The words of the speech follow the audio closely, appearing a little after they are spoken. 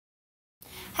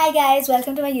Hi guys,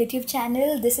 welcome to my YouTube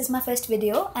channel. This is my first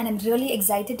video and I'm really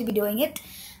excited to be doing it.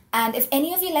 And if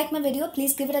any of you like my video,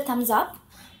 please give it a thumbs up.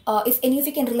 If any of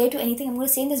you can relate to anything I'm going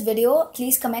to say in this video,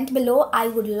 please comment below. I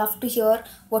would love to hear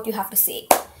what you have to say.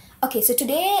 Okay, so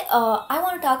today I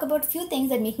want to talk about a few things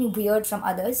that make me weird from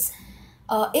others.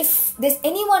 If there's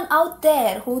anyone out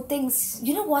there who thinks,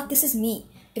 you know what, this is me.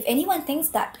 If anyone thinks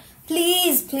that,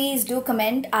 please do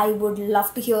comment. I would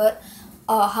love to hear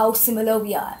how similar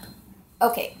we are.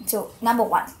 Okay, so number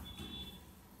one,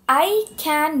 I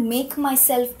can make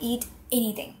myself eat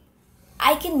anything.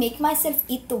 I can make myself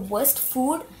eat the worst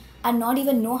food and not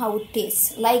even know how it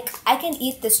tastes. Like, I can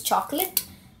eat this chocolate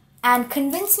and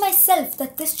convince myself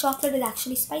that this chocolate is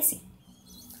actually spicy.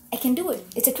 I can do it.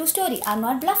 It's a true story. I'm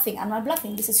not bluffing.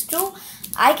 This is true.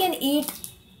 I can eat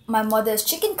my mother's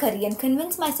chicken curry and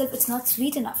convince myself it's not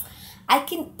sweet enough. I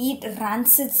can eat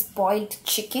rancid spoiled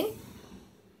chicken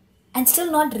and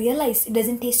still not realize it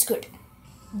doesn't taste good.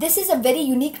 This is a very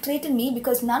unique trait in me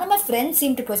because none of my friends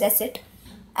seem to possess it.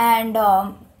 And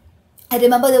I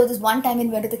remember there was this one time when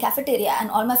we went to the cafeteria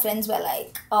and all my friends were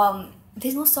like,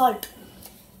 there's no salt.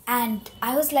 And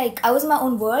I was like, I was in my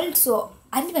own world, so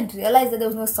I didn't even realize that there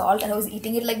was no salt and I was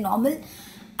eating it like normal.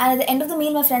 And at the end of the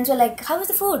meal, my friends were like, how was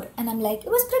the food? And I'm like, it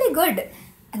was pretty good.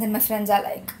 And then my friends are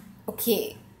like,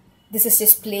 okay, this is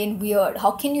just plain weird.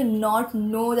 How can you not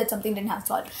know that something didn't have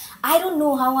salt? I don't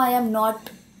know how I am not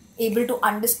able to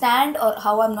understand or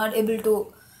how I'm not able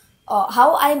to,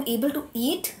 how I'm able to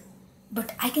eat,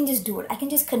 but I can just do it. I can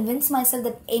just convince myself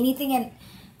that anything and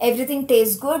everything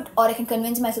tastes good, or I can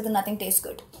convince myself that nothing tastes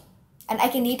good. And I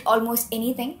can eat almost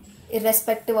anything,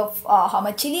 irrespective of how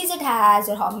much chilies it has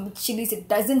or how much chilies it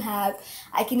doesn't have.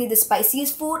 I can eat the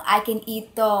spiciest food. I can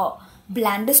eat the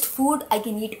blandest food. I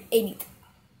can eat anything.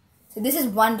 So this is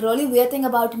one really weird thing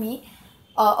about me.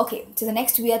 Okay, so the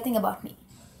next weird thing about me.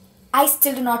 I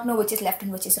still do not know which is left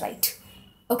and which is right.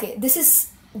 Okay, this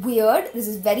is weird. This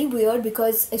is very weird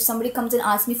because if somebody comes and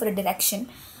asks me for a direction,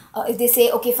 if they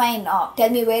say, okay, fine, tell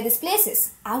me where this place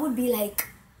is, I would be like,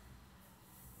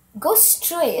 go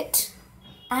straight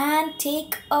and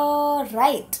take a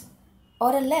right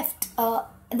or a left.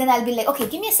 And then I'll be like, okay,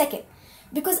 give me a second.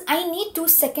 Because I need 2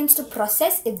 seconds to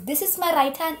process if this is my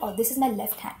right hand or this is my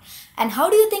left hand. And how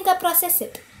do you think I process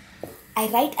it? I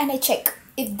write and I check.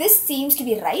 If this seems to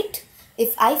be right,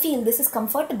 if I feel this is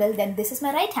comfortable, then this is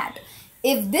my right hand.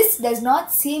 If this does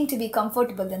not seem to be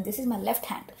comfortable, then this is my left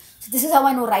hand. So this is how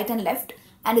I know right and left.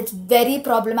 And it's very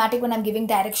problematic when I'm giving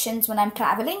directions when I'm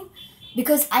traveling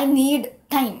because I need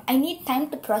time. I need time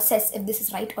to process if this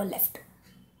is right or left.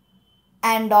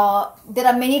 And there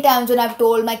are many times when I've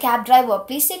told my cab driver,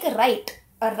 please take a right.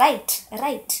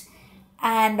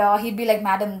 And he'd be like,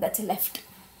 madam, that's a left.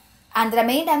 And there are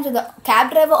many times when the cab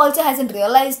driver also hasn't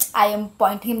realized I am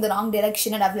pointing him the wrong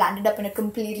direction and I've landed up in a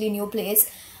completely new place.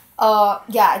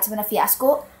 Yeah, it's been a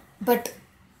fiasco. But,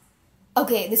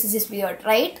 okay, this is just weird,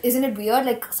 right? Isn't it weird?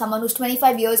 Like someone who's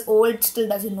 25 years old still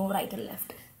doesn't know right or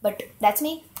left. But that's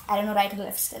me. I don't know right or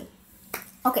left still.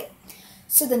 Okay.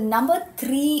 So the number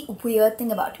 3 weird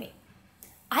thing about me,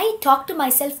 I talk to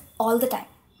myself all the time.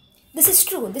 This is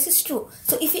true.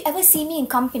 So if you ever see me in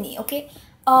company, okay,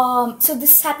 so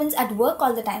this happens at work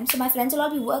all the time. So my friends will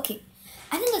all be working.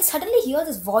 And then I'll suddenly hear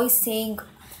this voice saying,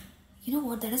 you know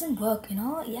what, that doesn't work, you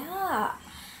know, yeah.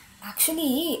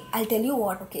 Actually, I'll tell you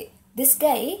what, okay, this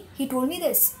guy, he told me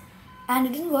this and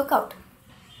it didn't work out.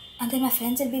 And then my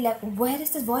friends will be like, where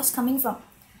is this voice coming from?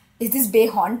 Is this bay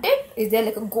haunted? Is there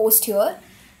like a ghost here?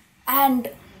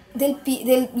 And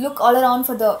they'll look all around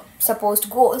for the supposed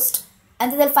ghost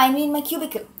and then they'll find me in my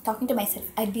cubicle talking to myself.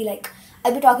 I'd be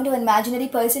talking to an imaginary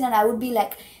person and I would be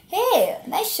like, hey,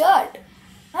 nice shirt.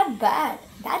 Not bad.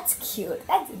 That's cute.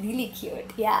 That's really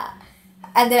cute. Yeah.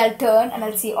 And then I'll turn and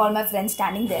I'll see all my friends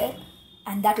standing there.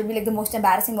 And that would be like the most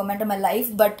embarrassing moment of my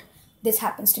life. But this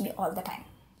happens to me all the time.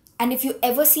 And if you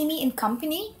ever see me in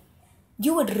company,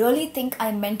 you would really think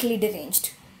I'm mentally deranged.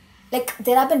 Like,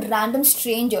 there have been random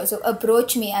strangers who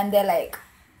approach me and they're like,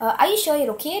 are you sure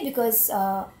you're okay? Because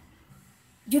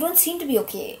you don't seem to be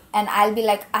okay. And I'll be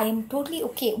like, I am totally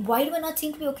okay. Why do I not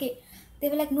seem to be okay? They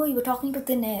were like, no, you were talking to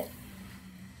thin air.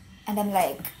 And I'm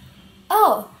like,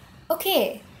 oh,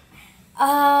 okay.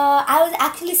 I was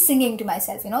actually singing to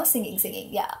myself, you know, singing,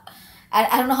 yeah. And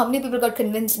I don't know how many people got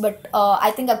convinced, but I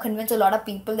think I've convinced a lot of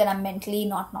people that I'm mentally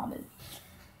not normal.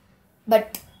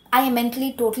 But I am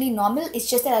mentally totally normal. It's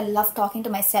just that I love talking to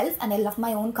myself and I love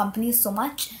my own company so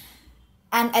much.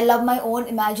 And I love my own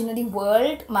imaginary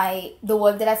world, the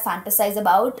world that I fantasize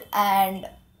about. And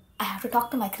I have to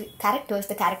talk to my characters,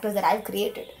 the characters that I've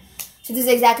created. So this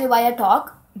is exactly why I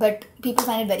talk, but people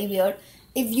find it very weird.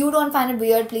 If you don't find it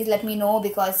weird, please let me know,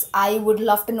 because I would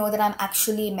love to know that I'm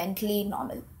actually mentally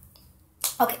normal.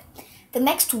 Okay, the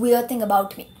next weird thing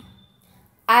about me.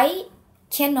 I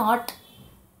cannot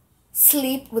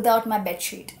sleep without my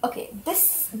bedsheet. Okay,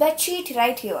 this bedsheet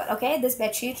right here,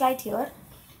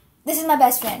 this is my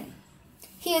best friend.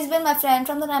 He has been my friend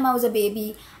from the time I was a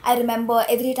baby. I remember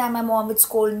every time my mom would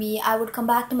scold me, I would come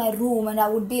back to my room and I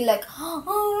would be like,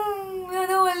 oh, you're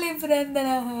the only friend that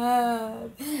I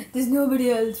have. There's nobody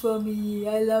else for me.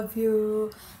 I love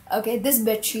you. Okay, this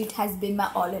bedsheet has been my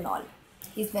all in all.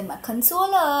 He's been my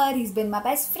consoler. He's been my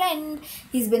best friend.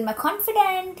 He's been my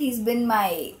confidant. He's been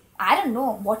my, I don't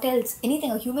know what else. Anything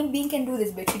a human being can do,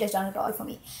 this bedsheet has done it all for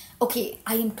me. Okay,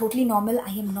 I am totally normal. I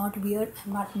am not weird.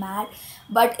 I'm not mad.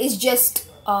 But it's just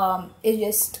a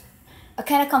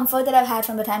kind of comfort that I've had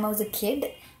from the time I was a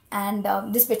kid. And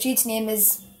this bedsheet's name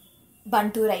is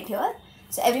Bantu right here.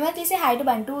 So everyone please say hi to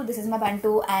Bantu. This is my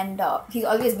Bantu, and he's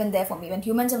always been there for me. When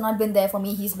humans have not been there for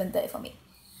me, he's been there for me.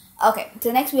 Okay, so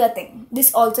the next weird thing.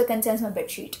 This also concerns my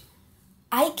bedsheet.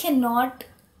 I cannot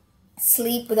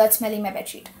sleep without smelling my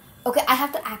bedsheet. Okay, I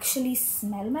have to actually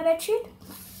smell my bedsheet.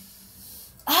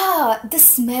 The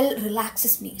smell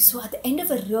relaxes me. So at the end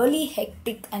of a really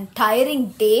hectic and tiring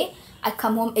day, I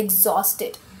come home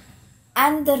exhausted.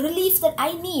 And the relief that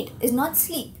I need is not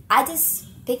sleep. I just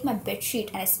take my bedsheet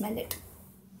and I smell it.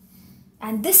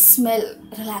 And this smell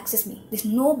relaxes me. There's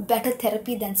no better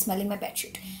therapy than smelling my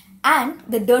bedsheet. And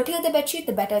the dirtier the bedsheet,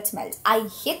 the better it smells. I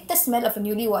hate the smell of a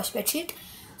newly washed bedsheet.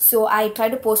 So I try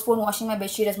to postpone washing my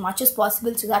bedsheet as much as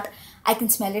possible so that I can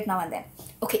smell it now and then.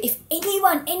 Okay, if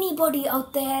anybody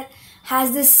out there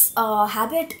has this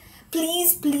habit,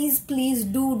 please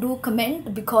do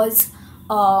comment, because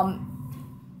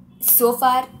so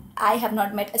far I have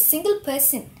not met a single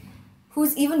person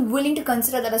who's even willing to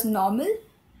consider that as normal.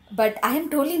 But I am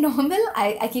totally normal.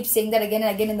 I keep saying that again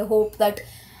and again in the hope that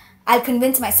I'll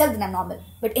convince myself that I'm normal.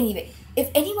 But anyway, if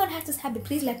anyone has this habit,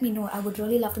 please let me know. I would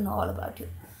really love to know all about you.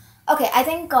 Okay, I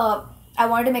think I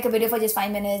wanted to make a video for just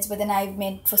 5 minutes, but then I've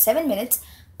made for 7 minutes.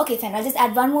 Okay, fine. I'll just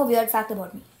add one more weird fact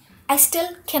about me. I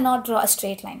still cannot draw a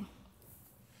straight line.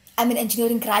 I'm an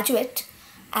engineering graduate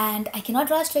and I cannot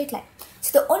draw a straight line.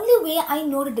 So the only way I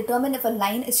know to determine if a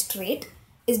line is straight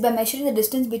is by measuring the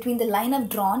distance between the line I've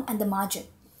drawn and the margin.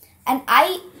 And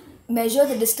I measure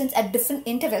the distance at different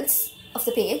intervals of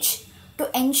the page to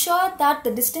ensure that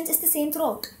the distance is the same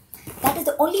throughout. That is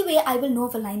the only way I will know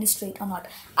if a line is straight or not.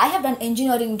 I have done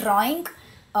engineering drawing.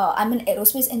 I'm an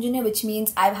aerospace engineer, which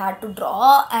means I've had to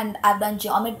draw, and I've done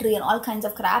geometry and all kinds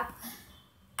of crap.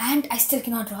 And I still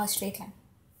cannot draw a straight line.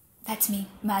 That's me.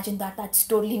 Imagine that. That's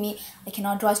totally me. I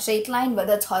cannot draw a straight line,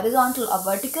 whether it's horizontal or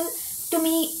vertical. To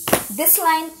me, this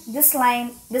line, this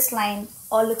line, this line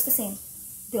all looks the same.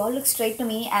 They all look straight to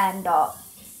me, and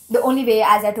the only way,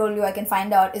 as I told you, I can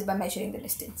find out is by measuring the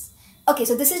distance. Okay,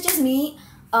 so this is just me.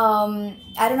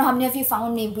 I don't know how many of you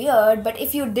found me weird, but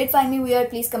if you did find me weird,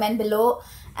 please comment below.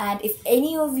 And if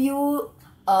any of you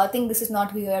think this is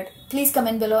not weird, please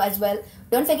comment below as well.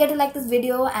 Don't forget to like this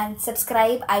video and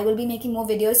subscribe. I will be making more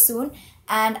videos soon,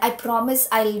 and I promise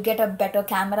I'll get a better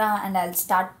camera and I'll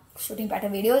start shooting better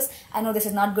videos. I know this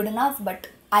is not good enough, but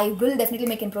I will definitely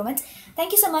make improvements.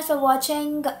 Thank you so much for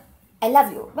watching. I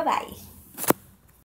love you. Bye bye.